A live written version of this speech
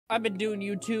I've been doing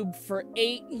YouTube for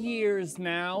 8 years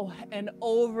now, and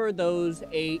over those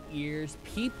 8 years,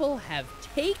 people have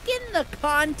taken the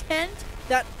content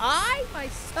that I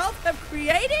myself have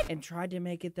created and tried to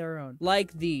make it their own.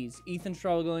 Like these, Ethan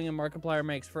struggling and Markiplier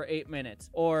makes for 8 minutes,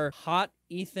 or hot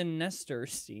Ethan Nestor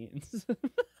scenes.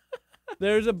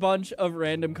 There's a bunch of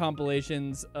random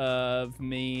compilations of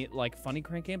me, like funny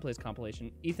CrankGameplays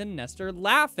compilation, Ethan Nestor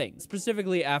laughing.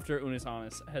 Specifically after Unis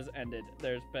Honest has ended,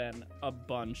 there's been a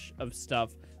bunch of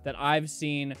stuff that I've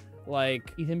seen,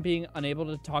 like Ethan being unable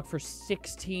to talk for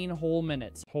 16 whole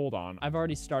minutes. Hold on. I've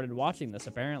already started watching this,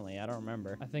 apparently. I don't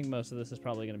remember. I think most of this is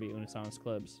probably going to be Unis Honest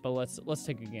clips. But let's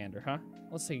take a gander, huh?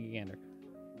 Let's take a gander.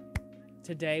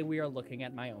 Today, we are looking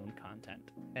at my own content,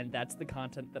 and that's the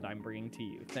content that I'm bringing to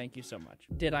you. Thank you so much.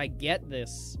 Did I get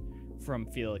this from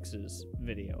Felix's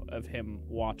video of him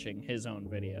watching his own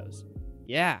videos?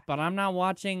 Yeah, but I'm not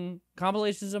watching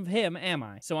compilations of him, am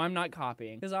I? So I'm not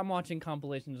copying, because I'm watching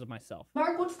compilations of myself.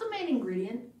 Mark, what's the main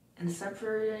ingredient in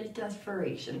separate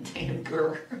desperation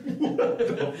tanker? What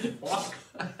the fuck?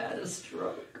 I had a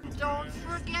stroke. Don't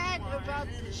forget about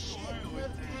the shit in the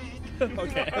tank.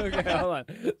 Okay, hold on.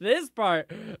 This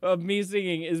part of me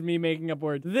singing is me making up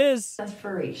words. This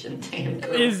Desperation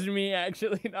tanker. is me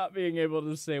actually not being able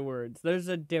to say words. There's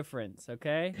a difference,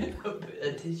 okay? You're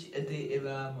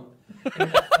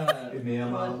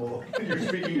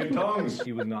speaking in tongues.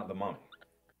 He was not the mummy.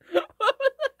 What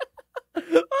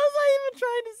was I even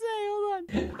trying to say? Hold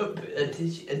on.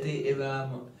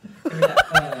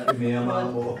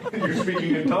 You're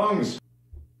speaking in tongues.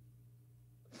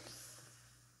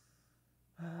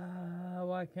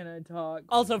 Why can't I talk?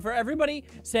 Also, for everybody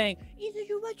saying, either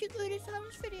you watch your Unis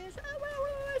Honest videos,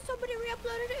 somebody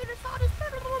re-uploaded Unis Honest.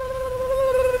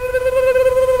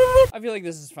 I feel like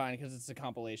this is fine because it's a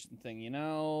compilation thing, you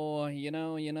know. I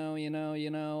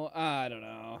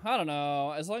don't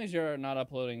know. As long as you're not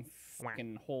uploading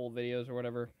fucking whole videos or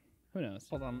whatever, who knows?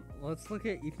 Hold on, let's look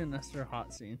at Ethan Nestor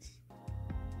hot scenes.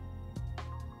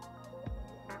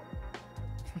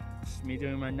 Just me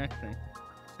doing my neck thing.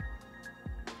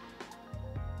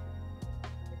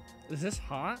 Is this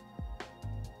hot?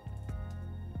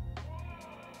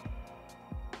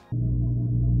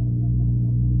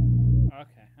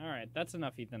 Okay, alright. That's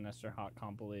enough Ethan Nestor hot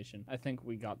compilation. I think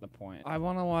we got the point. I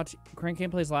want to watch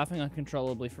CrankGameplays laughing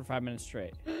uncontrollably for 5 minutes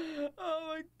straight. Oh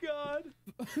my god.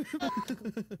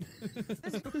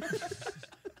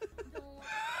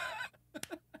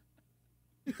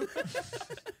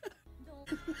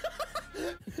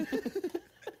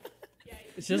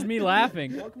 It's just me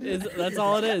laughing. That's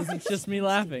all it is. It's just me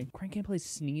laughing. CrankGameplays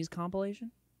sneeze compilation?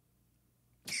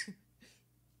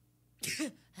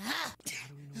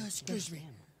 Excuse me.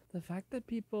 The fact that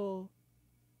people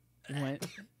went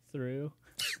through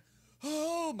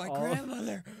Oh, my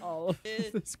grandmother. all of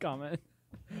this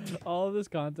all of this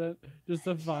content just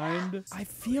to find. I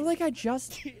feel like I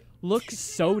just look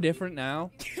so different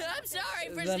now I'm sorry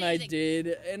for than I did,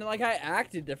 and like I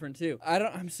acted different too.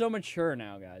 I'm so mature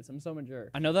now, guys. I'm so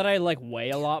mature. I know that I like weigh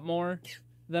a lot more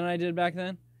than I did back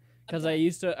then, because I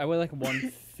weigh like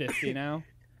 150 now.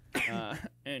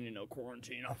 And you know,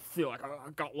 quarantine, I feel like I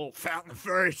got a little fat in the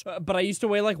face. But I used to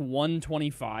weigh like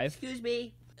 125. Excuse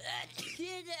me.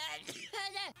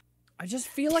 I just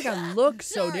feel like I look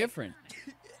so different.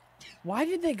 Why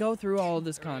did they go through all of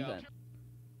this content?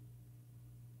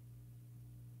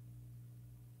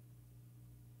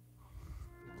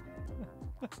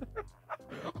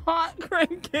 Hot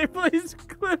CrankGameplays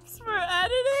clips for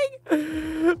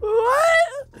editing?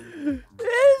 What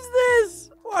is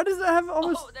this? Why does it have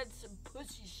almost... Oh, that's some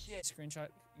pussy shit. Screenshot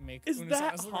make... Is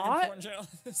that hot?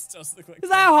 Is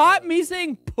that hot? Me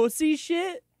saying pussy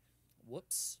shit?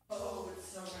 Whoops. Oh,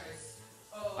 it's so nice.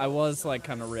 Oh, I was like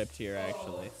kind of ripped here,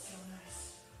 actually. so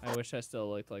nice. I wish I still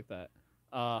looked like that.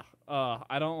 I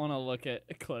don't want to look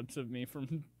at clips of me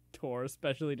from tour,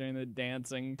 especially during the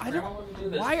dancing.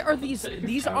 Why are these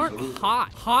aren't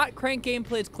hot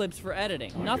CrankGameplays clips for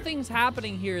editing. Nothing's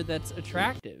happening here that's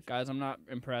attractive. Guys, I'm not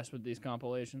impressed with these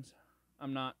compilations.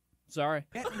 I'm not. Sorry.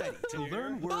 Get ready to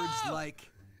learn words like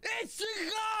It's a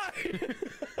guy!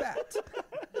 bat.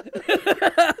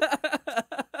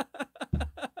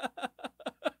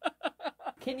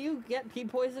 Can you get pee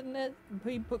poison?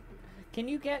 Can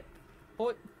you get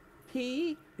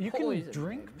pee? You poison? can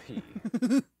drink pee.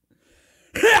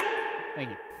 Thank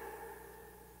you.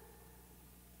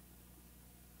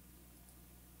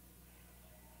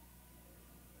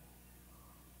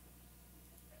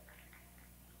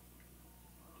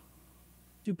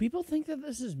 Do people think that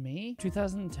this is me?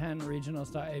 2010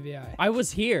 regionals.avi. I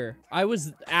was here. I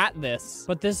was at this,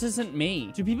 but this isn't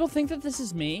me. Do people think that this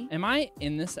is me? Am I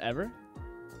in this ever?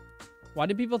 Why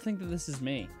do people think that this is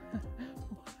me?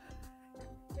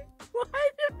 Why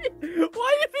do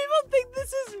people think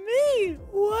this is me?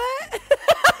 What?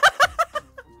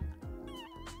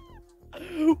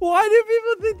 Why do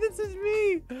people think this is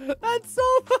me? That's so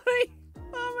funny.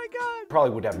 Oh my god.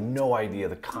 Probably would have no idea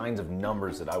the kinds of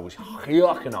numbers that I was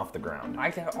yucking off the ground. I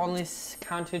can only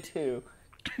count to 2.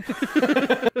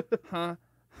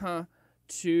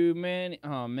 Too many.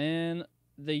 Oh man.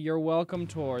 The You're Welcome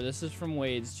tour. This is from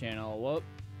Wade's channel. Whoop.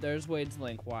 There's Wade's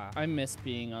link. Wow. I miss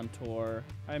being on tour.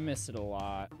 I miss it a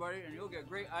lot. Everybody, and you'll get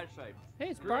great eyesight. Hey,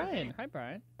 it's Brian. Hi,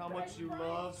 Brian. How much you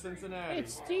love Cincinnati? Hey,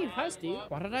 it's Steve. Hi, Steve.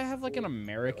 Why did I have like an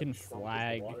American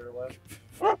flag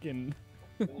fucking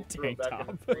tank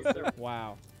top?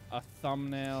 Wow. A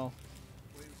thumbnail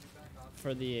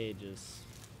for the ages.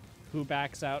 Who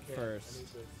backs out first?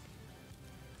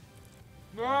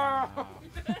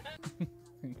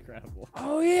 Incredible.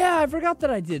 Oh yeah, I forgot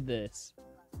that I did this.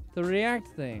 The React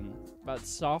thing about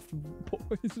soft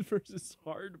boys versus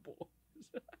hard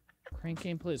boys. Crank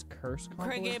Gameplays curse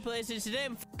compilation? Crank Gameplays is today.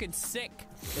 I'm fucking sick.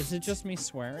 Is it just me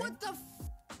swearing? What the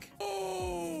fuck?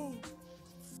 Oh,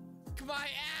 my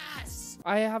ass.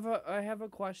 I have a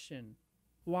question.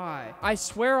 Why? I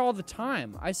swear all the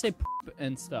time. I say poop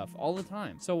and stuff all the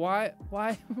time. So why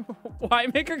why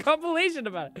make a compilation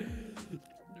about it?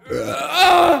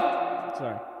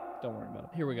 Sorry, don't worry about it.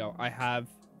 Here we go. I have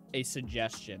a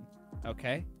suggestion,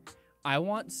 okay? I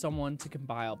want someone to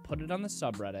compile, put it on the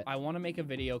subreddit. I want to make a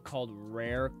video called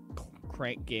Rare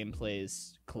Crank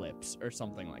Gameplays Clips or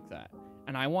something like that.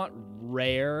 And I want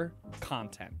rare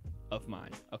content of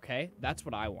mine, okay? That's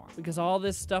what I want. Because all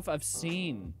this stuff I've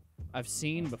seen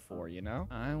before, you know?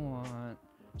 I want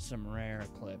some rare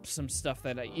clips, some stuff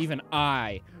that even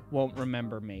I won't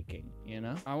remember making, you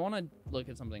know? I want to look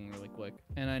at something really quick,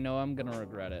 and I know I'm gonna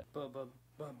regret it.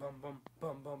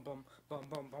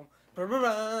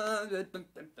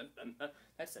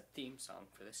 That's the theme song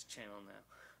for this channel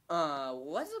now.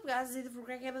 What's up, guys? This is from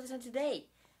CrankGameplays, and today,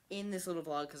 in this little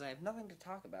vlog, because I have nothing to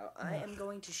talk about, I am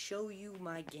going to show you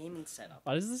my gaming setup.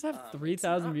 Why does this have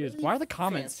 3,000 views? really Why are the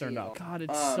comments turned fancy up? at all. God,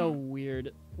 it's so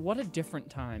weird. What a different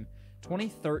time.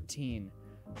 2013.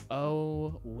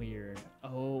 Oh, weird.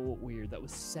 Oh, weird. That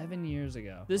was 7 years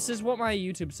ago. This is what my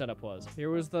YouTube setup was. Here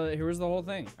was the whole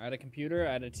thing. I had a computer,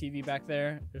 I had a TV back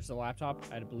there, there's a laptop,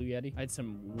 I had a Blue Yeti. I had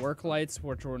some work lights,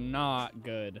 which were not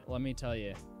good. Let me tell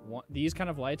you. These kind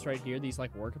of lights right here, these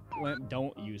like work lamp,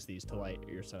 don't use these to light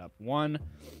your setup. One,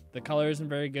 the color isn't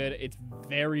very good. It's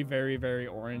very, very, very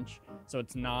orange. So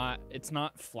it's not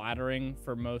flattering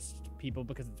for most people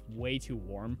because it's way too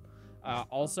warm.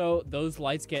 Also, those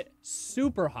lights get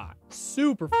super hot,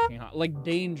 super fucking hot, like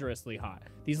dangerously hot.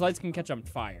 These lights can catch on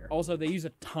fire. Also, they use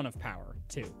a ton of power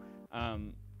too.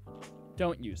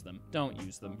 Don't use them. Don't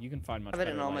use them. You can find much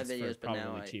better lights for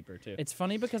probably cheaper too. It's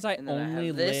funny because I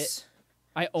only lit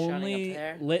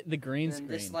the green screen.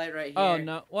 This light right here. Oh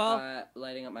no! Well,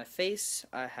 lighting up my face.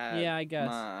 I have. Yeah, I guess.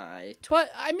 My but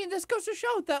I mean, this goes to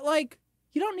show that like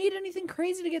you don't need anything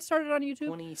crazy to get started on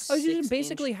YouTube. I was using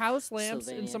basically house lamps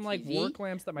and some like work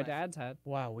lamps that my dad's had.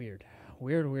 Wow, weird.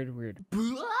 Weird.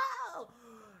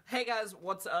 Hey guys,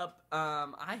 what's up?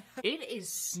 It is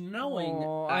snowing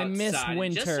outside. I miss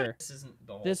winter. This isn't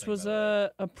the whole This thing, was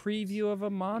a preview of a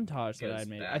montage that I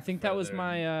made. I think that was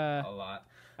my a lot.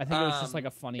 I think it was just like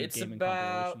a funny gaming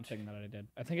compilation thing that I did.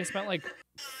 I think I spent like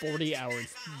 40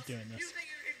 hours doing this.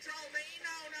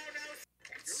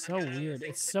 It's so weird.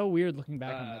 It's so weird looking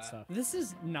back on that stuff. This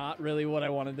is not really what I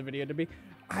wanted the video to be.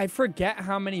 I forget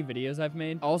how many videos I've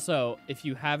made. Also, if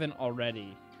you haven't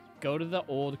already, go to the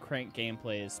old Crank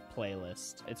Gameplays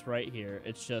playlist. It's right here.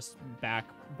 It's just back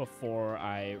before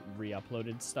I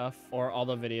re-uploaded stuff, or all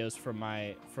the videos from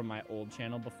my old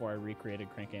channel before I recreated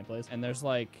Crank Gameplays. And there's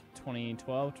like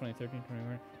 2012, 2013,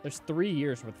 2014. There's 3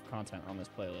 years worth of content on this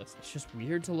playlist. It's just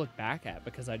weird to look back at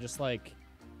because I just like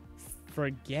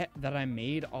forget that I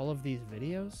made all of these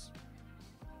videos.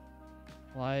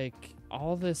 Like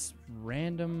all this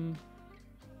random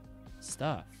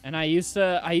stuff. And I used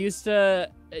to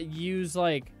use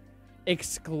like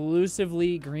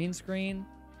exclusively green screen.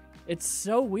 It's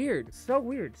so weird. So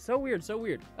weird.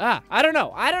 Ah, I don't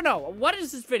know. What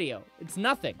is this video? It's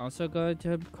nothing. Also going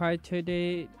to cry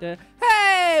today.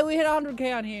 Hey, we hit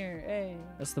 100K on here. Hey.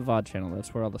 That's the VOD channel.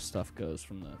 That's where all the stuff goes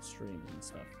from the streams and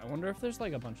stuff. I wonder if there's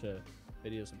like a bunch of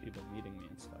videos of people meeting me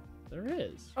and stuff. There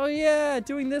is. Oh yeah,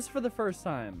 doing this for the first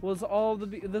time.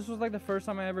 This was like the first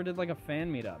time I ever did like a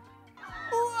fan meetup.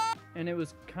 And it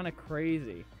was kind of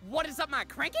crazy. What is up, my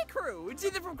cranky crew? It's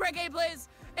Ethan from Crank Gameplays,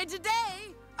 and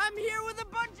today I'm here with a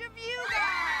bunch of you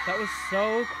guys. That was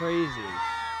so crazy.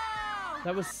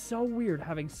 That was so weird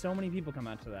having so many people come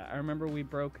out to that. I remember we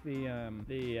broke the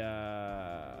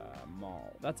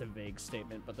mall. That's a vague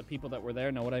statement, but the people that were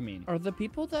there know what I mean. Are the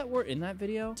people that were in that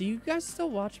video, do you guys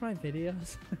still watch my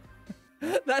videos?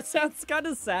 That sounds kind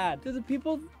of sad. Do the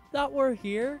people that were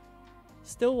here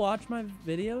still watch my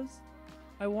videos?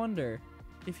 I wonder.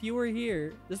 If you were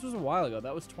here, this was a while ago.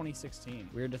 That was 2016.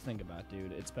 Weird to think about,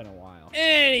 dude. It's been a while.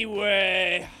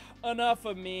 Anyway, enough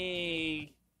of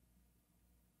me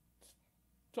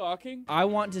talking. I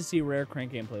want to see rare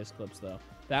Crank Gameplays clips, though.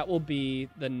 That will be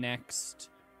the next,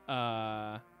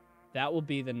 what?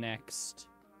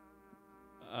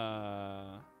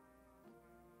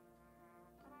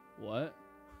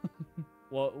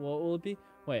 What will it be?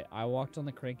 Wait, I walked on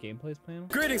the Crank Gameplays panel?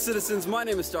 Greetings, citizens. My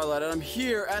name is Starlight, and I'm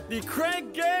here at the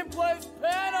Crank Gameplays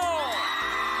panel!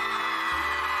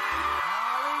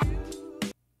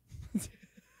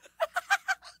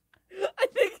 I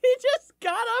think he just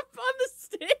got up on the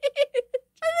stage. I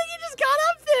think he just got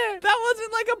up there. That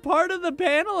wasn't like a part of the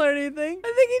panel or anything.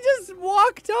 I think he just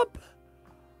walked up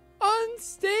on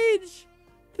stage.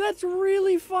 That's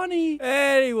really funny.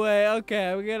 Anyway,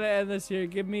 okay, we're gonna end this here.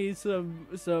 Give me some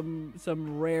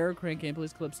rare Crank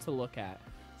Gameplays clips to look at.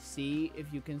 See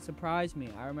if you can surprise me.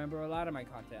 I remember a lot of my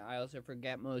content. I also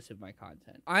forget most of my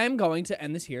content. I am going to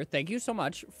end this here. Thank you so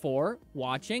much for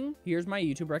watching. Here's my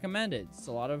YouTube recommended. It's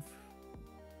a lot of,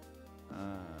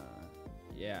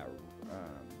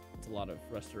 it's a lot of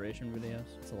restoration videos.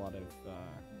 It's a lot of,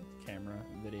 camera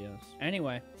videos.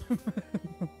 Anyway,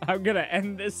 I'm gonna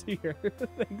end this here.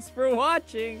 Thanks for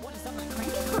watching. What is up, my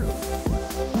cranky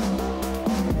crew?